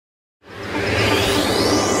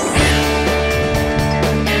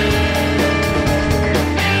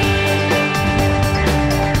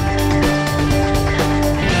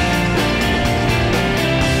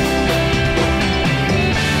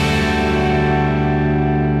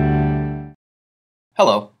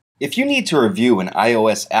Hello. If you need to review an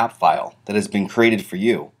iOS app file that has been created for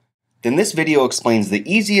you, then this video explains the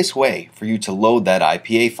easiest way for you to load that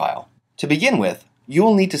IPA file. To begin with, you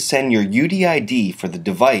will need to send your UDID for the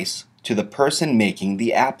device to the person making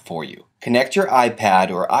the app for you. Connect your iPad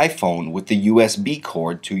or iPhone with the USB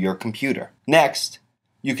cord to your computer. Next,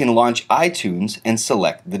 you can launch iTunes and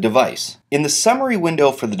select the device. In the summary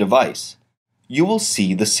window for the device, you will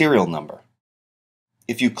see the serial number.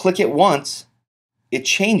 If you click it once, it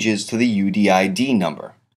changes to the UDID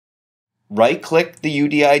number. Right-click the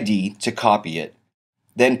UDID to copy it,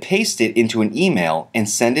 then paste it into an email and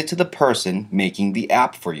send it to the person making the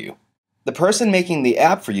app for you. The person making the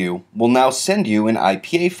app for you will now send you an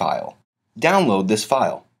IPA file. Download this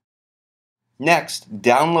file. Next,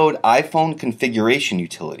 download iPhone Configuration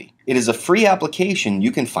Utility. It is a free application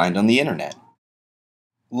you can find on the internet.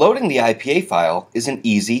 Loading the IPA file is an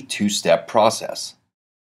easy two-step process.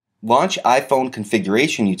 Launch iPhone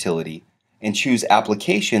Configuration Utility and choose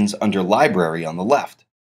Applications under Library on the left.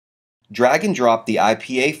 Drag and drop the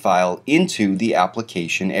IPA file into the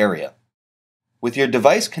application area. With your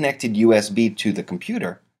device connected USB to the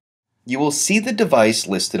computer, you will see the device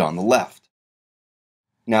listed on the left.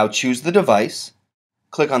 Now choose the device,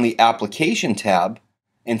 click on the Application tab,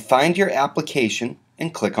 and find your application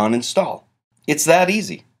and click on Install. It's that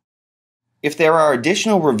easy. If there are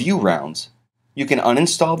additional review rounds, you can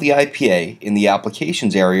uninstall the IPA in the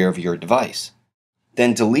Applications area of your device,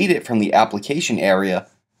 then delete it from the Application area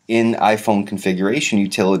in iPhone Configuration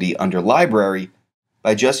Utility under Library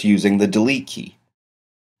by just using the Delete key.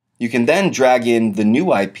 You can then drag in the new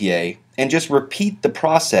IPA and just repeat the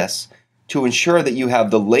process to ensure that you have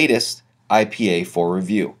the latest IPA for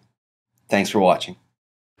review. Thanks for watching.